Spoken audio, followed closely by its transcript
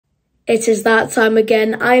it is that time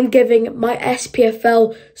again. I am giving my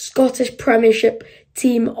SPFL Scottish Premiership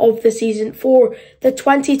team of the season for the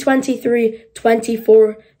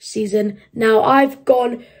 2023-24 season. Now, I've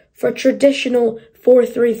gone for a traditional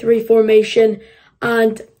 4-3-3 formation,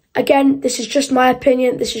 and again, this is just my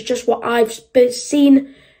opinion. This is just what I've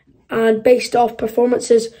seen and based off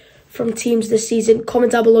performances from teams this season.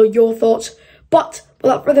 Comment down below your thoughts. But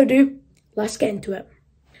without further ado, let's get into it.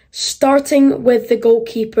 Starting with the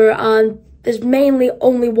goalkeeper, and there's mainly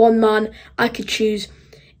only one man I could choose.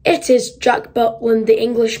 It is Jack Butland, the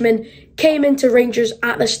Englishman. Came into Rangers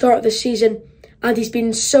at the start of the season, and he's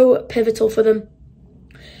been so pivotal for them.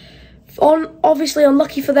 Obviously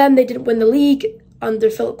unlucky for them, they didn't win the league. Under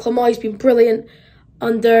Philip Clement, he's been brilliant.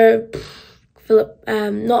 Under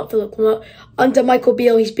under Michael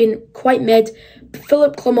Beale, he's been quite mid. But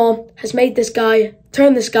Philip Clement has made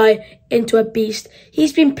turned this guy into a beast.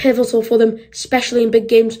 He's been pivotal for them, especially in big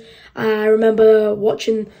games. I remember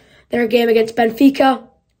watching their game against Benfica,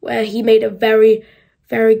 where he made a very,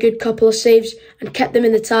 very good couple of saves and kept them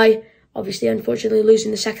in the tie. Obviously, unfortunately,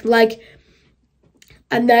 losing the second leg.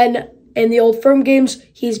 And then in the Old Firm games,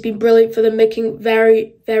 he's been brilliant for them, making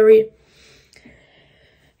very, very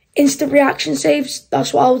instant reaction saves.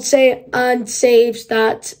 That's what I would say. And saves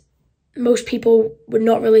that most people would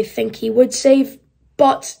not really think he would save.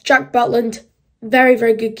 But Jack Butland, very,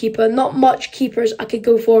 very good keeper. Not much keepers I could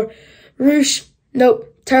go for. Roos,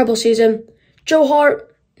 nope, terrible season. Joe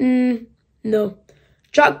Hart, no.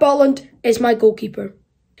 Jack Butland is my goalkeeper.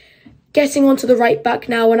 Getting onto the right back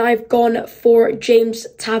now, and I've gone for James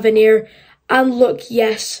Tavernier. And look,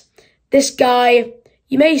 yes, this guy,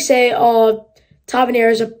 you may say, oh, Tavernier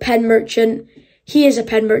is a pen merchant. He is a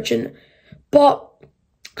pen merchant. But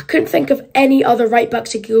I couldn't think of any other right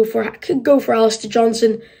backs to go for. I could go for Alistair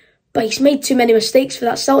Johnson, but he's made too many mistakes for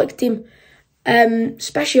that Celtic team.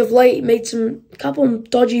 Especially of late, he made a couple of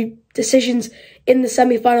dodgy decisions in the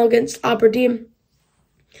semi-final against Aberdeen.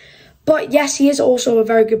 But yes, he is also a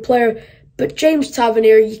very good player. But James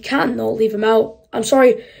Tavernier, you cannot leave him out. I'm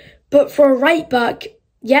sorry. But for a right back,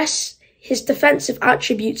 yes, his defensive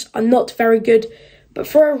attributes are not very good. But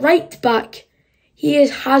for a right back, he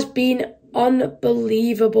has been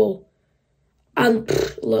unbelievable. And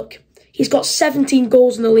look, he's got 17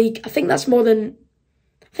 goals in the league. I think that's more than...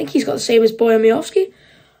 I think he's got the same as Bojan Miovski.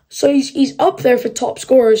 So he's up there for top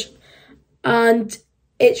scorers. And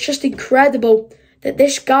it's just incredible that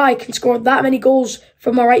this guy can score that many goals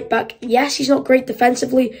from a right back. Yes, he's not great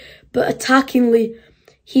defensively, but attackingly,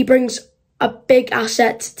 he brings a big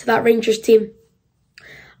asset to that Rangers team.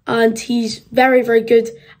 And he's very, very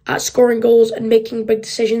good at scoring goals and making big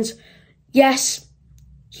decisions. Yes,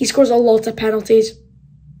 he scores a lot of penalties.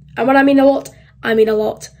 And when I mean a lot, I mean a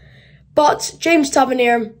lot. But James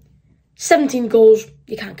Tavernier, 17 goals,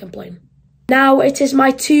 you can't complain. Now it is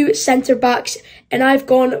my two centre-backs, and I've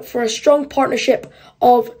gone for a strong partnership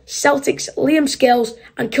of Celtic's Liam Scales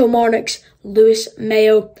and Kilmarnock's Lewis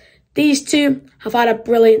Mayo. These two have had a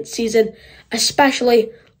brilliant season,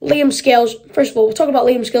 especially Liam Scales. First of all, we'll talk about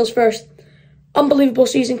Liam Scales first. Unbelievable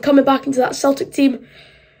season, coming back into that Celtic team.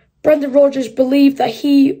 Brendan Rodgers believed that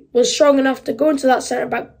he was strong enough to go into that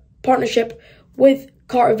centre-back partnership with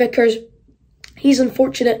Carter Vickers. He's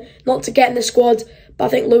unfortunate not to get in the squad, but I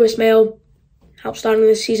think Lewis Mayo, outstanding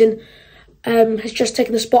this season, has just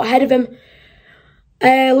taken the spot ahead of him.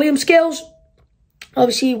 Liam Scales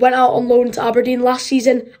obviously went out on loan to Aberdeen last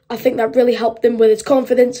season. I think that really helped him with his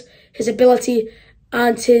confidence, his ability,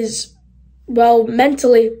 and his,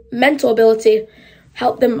 mental ability.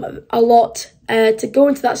 Helped them a lot to go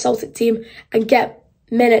into that Celtic team and get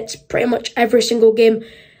minutes pretty much every single game.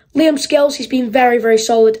 Liam Scales, he's been very, very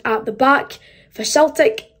solid at the back for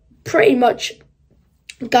Celtic, pretty much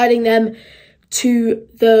guiding them to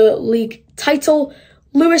the league title.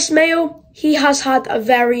 Lewis Mayo, he has had a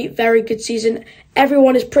very, very good season.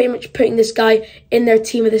 Everyone is pretty much putting this guy in their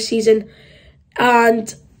team of the season.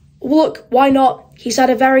 And look, why not? He's had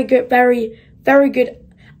a very good, very, very good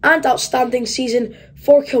and outstanding season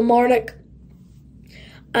for Kilmarnock.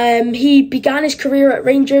 He began his career at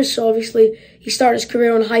Rangers, so obviously he started his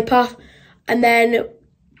career on a high path. And then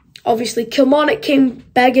obviously Kilmarnock came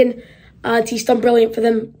begging, and he's done brilliant for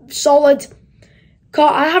them. Solid.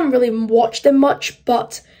 I haven't really watched him much,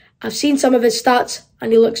 but I've seen some of his stats,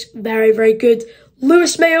 and he looks very, very good.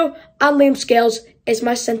 Lewis Mayo and Liam Scales is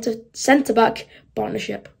my centre-back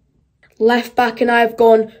partnership. Left back, and I've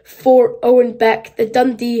gone for Owen Beck, the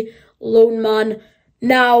Dundee loan man.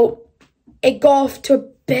 Now, it got off to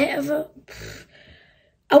a bit of a...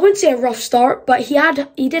 I wouldn't say a rough start, but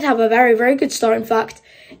he did have a very, very good start, in fact.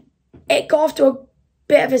 It got off to a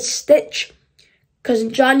bit of a stitch. because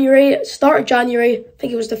in January, start of January, I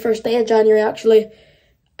think it was the first day of January actually,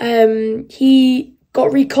 he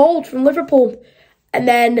got recalled from Liverpool, and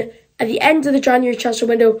then at the end of the January transfer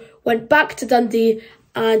window, went back to Dundee,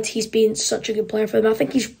 and he's been such a good player for them. I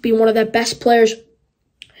think he's been one of their best players,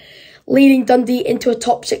 leading Dundee into a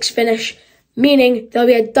top 6 finish, meaning there'll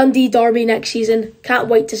be a Dundee derby next season. Can't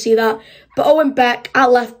wait to see that. But Owen Beck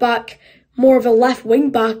at left back, more of a left wing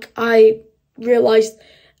back, I realised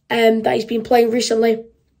that he's been playing recently.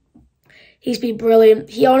 He's been brilliant.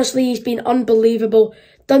 He's been unbelievable.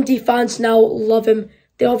 Dundee fans now love him.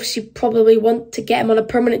 They obviously probably want to get him on a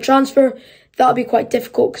permanent transfer. That'll be quite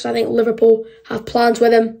difficult because I think Liverpool have plans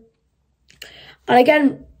with him. And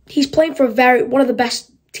again, he's playing for one of the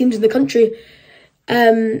best teams in the country,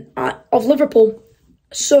 of Liverpool.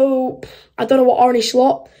 So I don't know what Arne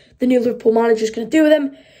Slot, the new Liverpool manager, is going to do with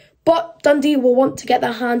him. But Dundee will want to get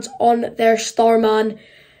their hands on their star man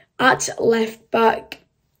at left back.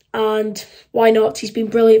 And why not? He's been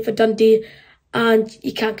brilliant for Dundee, and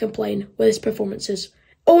you can't complain with his performances.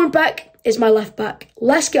 Owen Beck is my left back.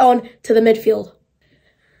 Let's get on to the midfield.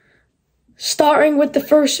 Starting with the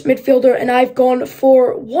first midfielder, and I've gone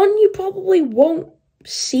for one you probably won't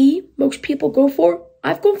see most people go for.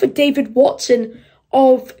 I've gone for David Watson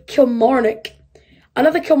of Kilmarnock.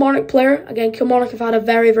 Another Kilmarnock player. Again, Kilmarnock have had a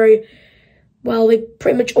very, they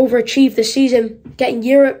pretty much overachieved this season, getting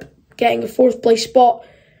Europe, getting a 4th place spot,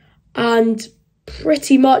 and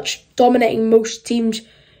pretty much dominating most teams,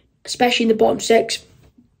 especially in the bottom 6.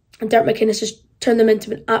 And Derek McInnes has turned them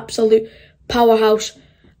into an absolute powerhouse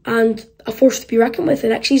and a force to be reckoned with the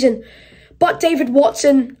next season. But David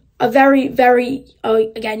Watson, a very,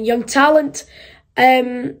 again, young talent.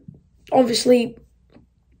 Obviously,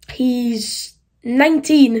 he's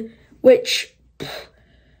 19, which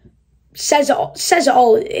says it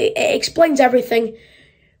all. It explains everything.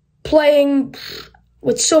 Playing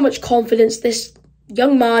with so much confidence, this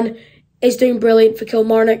young man is doing brilliant for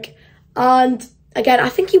Kilmarnock. And again, I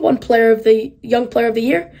think he won Young Player of the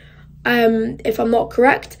Year, if I'm not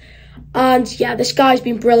correct. And yeah, this guy's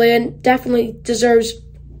been brilliant. Definitely deserves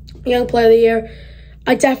Young Player of the Year.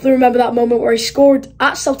 I definitely remember that moment where he scored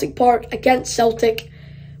at Celtic Park against Celtic,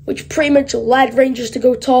 which pretty much led Rangers to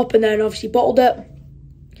go top, and then obviously bottled it.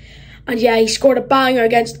 And yeah, he scored a banger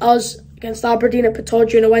against us, against Aberdeen at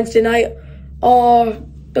Pittodrie on a Wednesday night. Oh,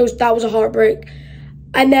 that was a heartbreak.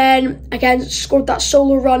 And then, again, scored that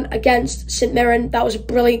solo run against St Mirren. That was a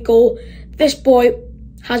brilliant goal. This boy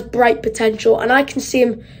has bright potential, and I can see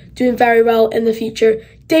him doing very well in the future.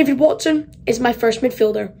 David Watson is my first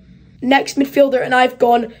midfielder. Next midfielder, and I've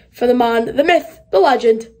gone for the man, the myth, the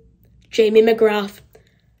legend, Jamie McGrath.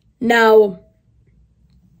 Now,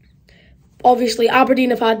 obviously, Aberdeen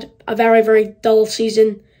have had a very dull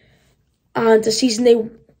season, and a season they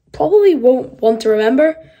probably won't want to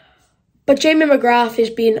remember. But Jamie McGrath has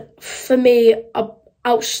been, for me, an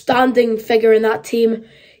outstanding figure in that team.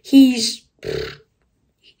 He's,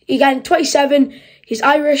 again, 27. He's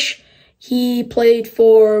Irish. He played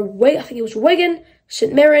for, I think it was Wigan,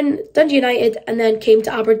 St Mirren, Dundee United, and then came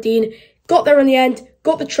to Aberdeen. Got there in the end,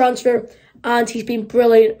 got the transfer, and he's been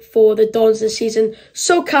brilliant for the Dons this season.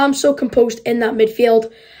 So calm, so composed in that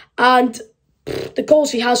midfield. And the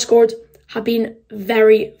goals he has scored have been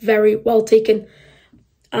very well taken.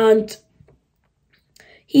 And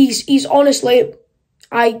he's honestly,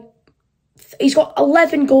 he's got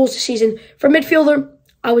 11 goals this season. For a midfielder,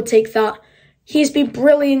 I would take that. He's been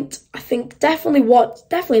brilliant. I think definitely a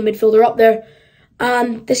midfielder up there.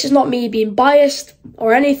 And this is not me being biased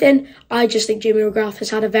or anything. I just think Jamie McGrath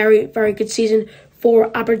has had a very good season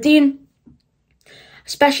for Aberdeen.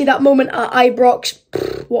 Especially that moment at Ibrox.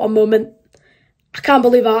 What a moment. I can't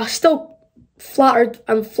believe it. I'm still flattered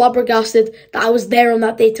and flabbergasted that I was there on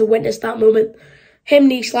that day to witness that moment. Him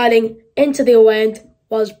knee sliding into the away end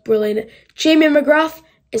was brilliant. Jamie McGrath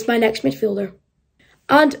is my next midfielder.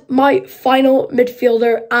 And my final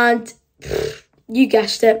midfielder, and you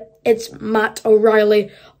guessed it, it's Matt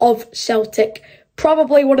O'Reilly of Celtic.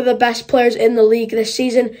 Probably one of the best players in the league this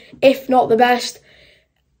season, if not the best.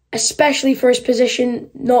 Especially for his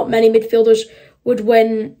position, not many midfielders would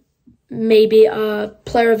win maybe a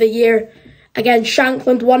Player of the Year. Again,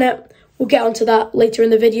 Shankland won it. We'll get onto that later in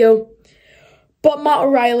the video. But Matt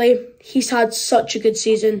O'Reilly, he's had such a good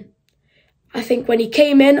season. I think when he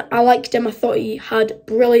came in, I liked him. I thought he had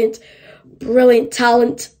brilliant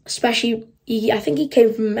talent, especially, I think he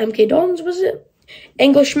came from MK Dons, was it?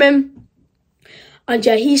 Englishman. And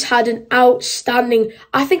yeah, he's had an outstanding,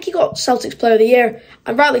 I think he got Celtic's Player of the Year,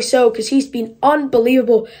 and rightly so, because he's been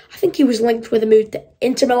unbelievable. I think he was linked with a move to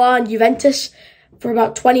Inter Milan, Juventus, for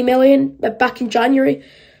about 20 million back in January.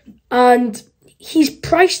 And he's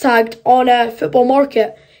price tagged on a football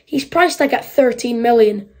market. He's price tagged at 13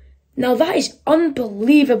 million. Now that is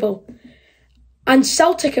unbelievable. And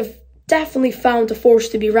Celtic have definitely found a force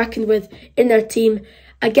to be reckoned with in their team.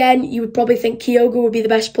 Again, you would probably think Kyogo would be the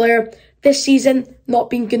best player this season, not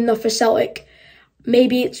being good enough for Celtic.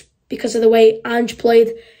 Maybe it's because of the way Ange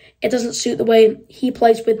played. It doesn't suit the way he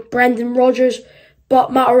plays with Brendan Rodgers.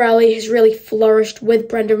 But Matt O'Reilly has really flourished with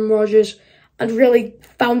Brendan Rodgers and really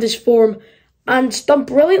found his form and done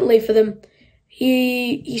brilliantly for them.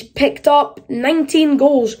 He's picked up 19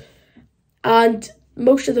 goals, and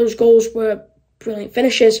most of those goals were brilliant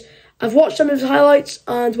finishes. I've watched some of his highlights,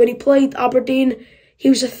 and when he played Aberdeen, he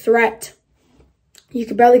was a threat. You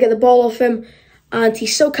could barely get the ball off him, and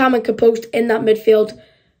he's so calm and composed in that midfield.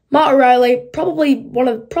 Matt O'Reilly, probably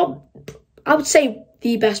I would say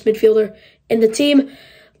the best midfielder in the team.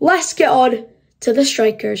 Let's get on to the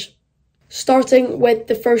strikers. Starting with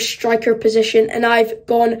the first striker position, and I've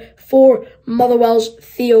gone for Motherwell's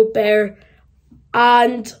Theo Bair.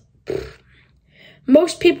 And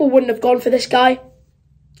most people wouldn't have gone for this guy.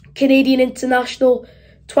 Canadian international,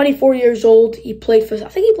 24 years old. I think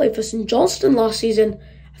he played for St Johnstone last season.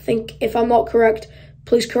 I think, if I'm not correct,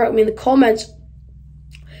 please correct me in the comments.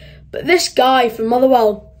 But this guy from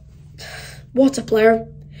Motherwell, what a player.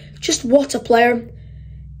 Just what a player.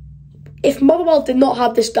 If Motherwell did not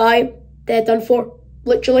have this guy, they're done for.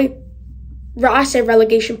 Literally. I say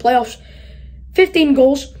relegation playoffs. 15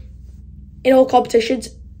 goals in all competitions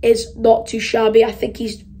is not too shabby. I think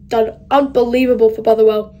he's done unbelievable for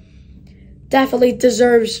Motherwell. Definitely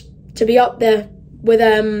deserves to be up there with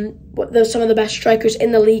some of the best strikers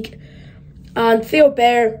in the league. And Theo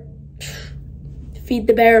Bair, feed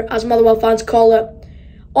the bear, as Motherwell fans call it.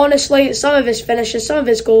 Honestly, some of his finishes, some of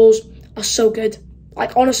his goals are so good.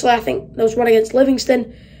 Like, honestly, I think there was one against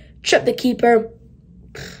Livingston, tripped the keeper,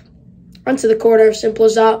 onto the corner, simple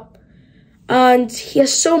as that. And he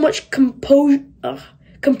has so much composure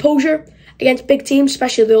against big teams,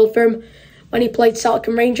 especially the Old Firm. When he played Celtic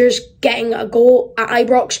and Rangers, getting a goal at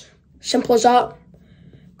Ibrox, simple as that.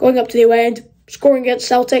 Going up to the away end, scoring against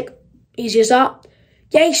Celtic, easy as that.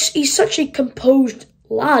 Yeah, he's such a composed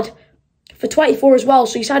lad for 24 as well.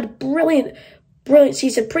 So he's had a brilliant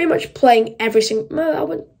season, pretty much playing I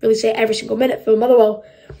wouldn't really say every single minute for Motherwell.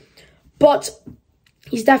 But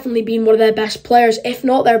he's definitely been one of their best players, if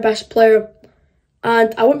not their best player.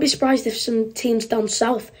 And I wouldn't be surprised if some teams down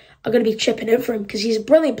south are going to be chipping in for him, because he's a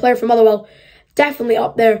brilliant player for Motherwell. Definitely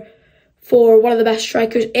up there for one of the best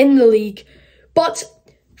strikers in the league. But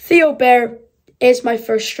Theo Bair is my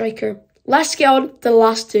first striker. Let's get on to the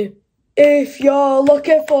last two. If you're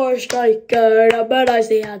looking for a striker, number 9's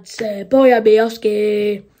the answer. Bojan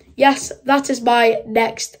Miovski. Yes, that is my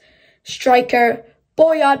next striker.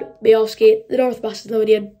 Bojan Miovski, the North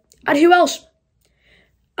Macedonian. And who else?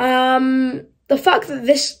 The fact that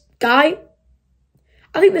this guy,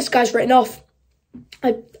 I think this guy's written off.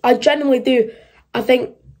 I genuinely do. I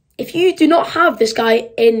think if you do not have this guy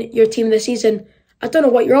in your team this season, I don't know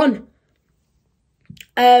what you're on.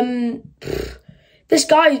 This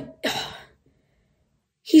guy,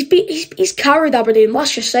 he's carried Aberdeen.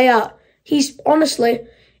 Let's just say that. He's honestly,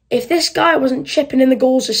 if this guy wasn't chipping in the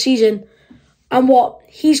goals this season, and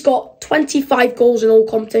he's got 25 goals in all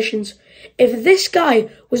competitions. If this guy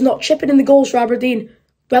was not chipping in the goals for Aberdeen,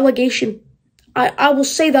 relegation. I will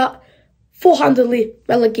say that full-handedly,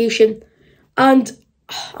 relegation. And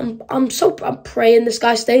I'm praying this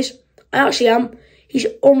guy stays. I actually am. He's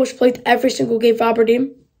almost played every single game for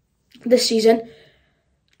Aberdeen this season.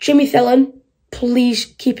 Jimmy Thillen, please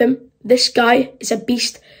keep him. This guy is a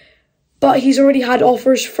beast. But he's already had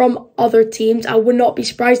offers from other teams. I would not be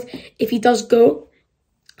surprised if he does go.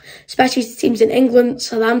 Especially to teams in England,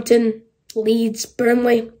 Southampton, Leeds,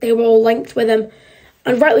 Burnley. They were all linked with him.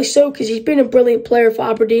 And rightly so, because he's been a brilliant player for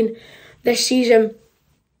Aberdeen this season.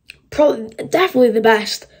 Definitely the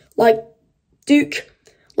best. Like Duke.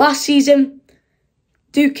 Last season,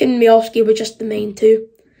 Duke and Miovski were just the main two.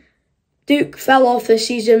 Duke fell off this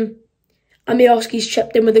season, and Miovski's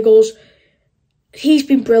chipped in with the goals. He's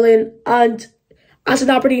been brilliant, and as an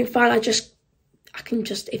Aberdeen fan,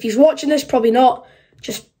 if he's watching this, probably not,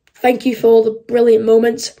 just thank you for all the brilliant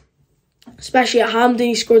moments, especially at Hampden.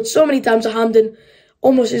 He scored so many times at Hampden,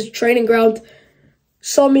 almost his training ground.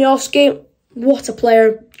 So Miovski, what a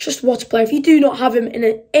player, just what a player. If you do not have him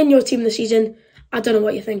in your team this season, I don't know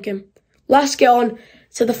what you're thinking. Let's get on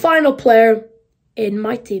to the final player in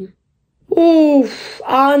my team.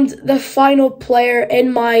 And the final player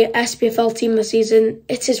in my SPFL team this season,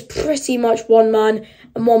 it is pretty much one man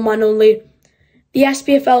and one man only. The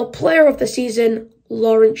SPFL player of the season,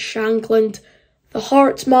 Lawrence Shankland, the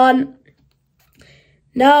Hearts man.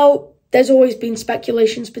 Now, there's always been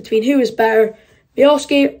speculations between who is better,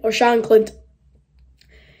 Miovski or Shankland.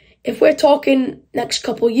 If we're talking next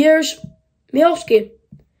couple years, Miovski.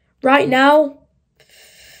 Right now,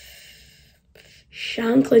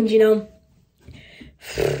 Shankland,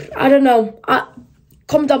 I don't know.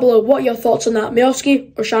 Comment down below, what are your thoughts on that?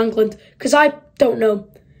 Miovski or Shankland? Because I don't know.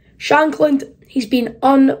 Shankland, he's been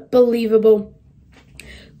unbelievable.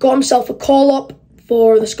 Got himself a call-up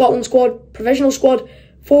for the Scotland squad, provisional squad,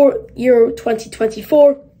 for Euro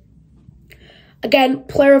 2024. Again,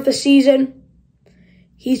 player of the season.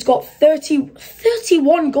 He's got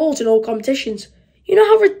 31 goals in all competitions. You know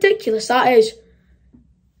how ridiculous that is?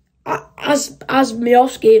 As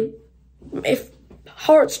Miovski, if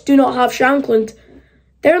Hearts do not have Shankland,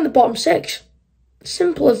 they're in the bottom 6.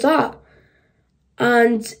 Simple as that.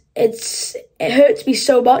 And it hurts me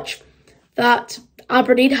so much that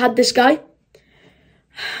Aberdeen had this guy.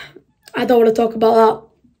 I don't want to talk about that.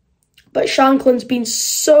 But Shankland's been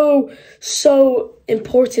so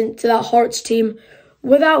important to that Hearts team.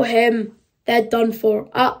 Without him, they're done for.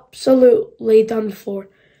 Absolutely done for.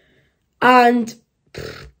 And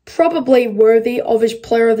probably worthy of his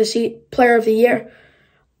player of the year.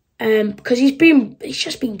 Because he's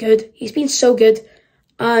just been good. He's been so good.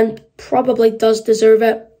 And probably does deserve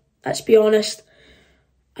it. Let's be honest.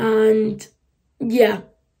 And yeah.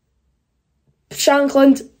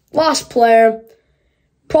 Shankland, last player,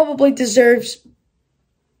 probably deserves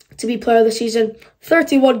to be player of the season.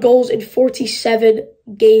 31 goals in 47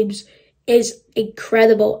 games is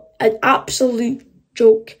incredible. An absolute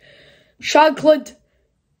joke. Shankland,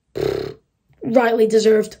 rightly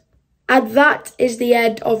deserved. And that is the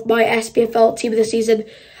end of my SPFL team of the season.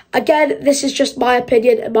 Again, this is just my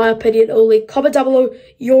opinion and my opinion only. Comment down below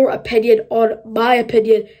your opinion on my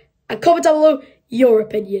opinion. And comment down below your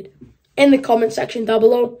opinion in the comment section down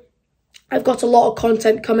below. I've got a lot of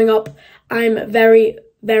content coming up. I'm very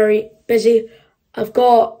busy. I've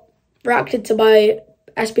got reacted to my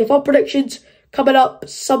SPFL predictions coming up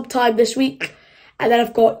sometime this week. And then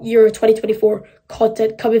I've got Euro 2024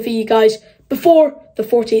 content coming for you guys before the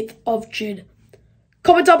 14th of June.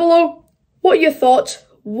 Comment down below. What are your thoughts?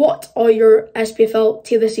 What are your SPFL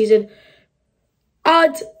team this season?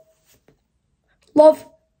 And love,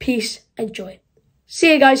 peace, and joy.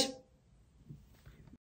 See you guys.